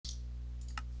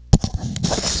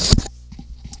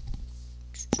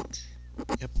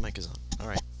mic is on.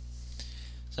 Alright.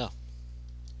 So,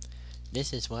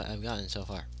 this is what I've gotten so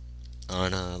far.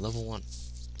 On level 1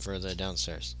 for the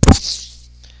downstairs.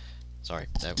 Sorry,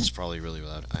 that was probably really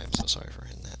loud. I am so sorry for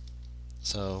hitting that.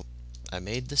 So, I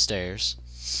made the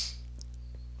stairs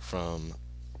from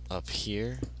up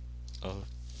here. Oh,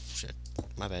 shit.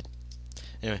 My bad.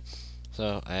 Anyway,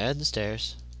 so I had the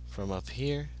stairs from up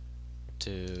here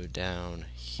to down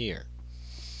here.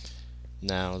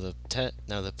 Now the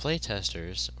play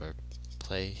testers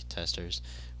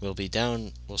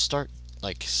will start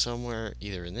like somewhere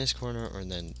either in this corner or in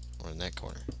that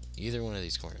corner. Either one of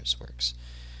these corners works.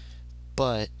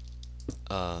 But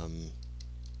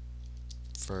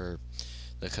for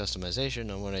the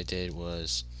customization, what I did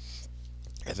was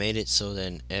I made it so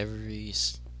then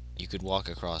you could walk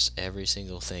across every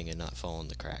single thing and not fall in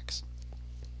the cracks.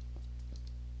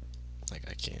 Like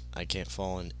I can't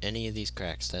fall in any of these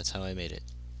cracks. That's how I made it.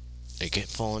 I can't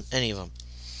fall in any of them.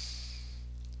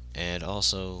 And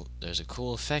also, there's a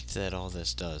cool effect that all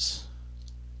this does.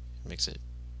 It makes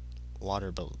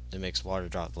water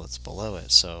droplets below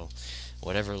it. So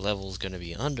whatever level is going to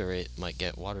be under it might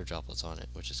get water droplets on it,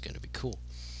 which is going to be cool.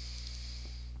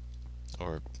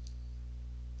 Or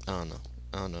I don't know.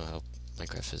 I don't know how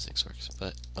Minecraft physics works,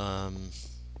 but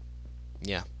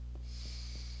yeah.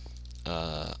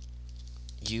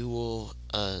 You will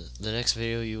the next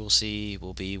video you will see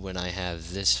will be when I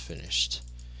have this finished.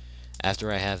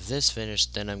 After I have this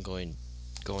finished, then I'm going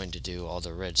to do all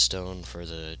the redstone for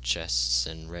the chests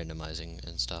and randomizing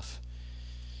and stuff.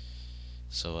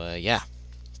 So yeah.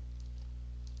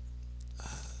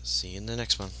 See you in the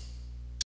next one.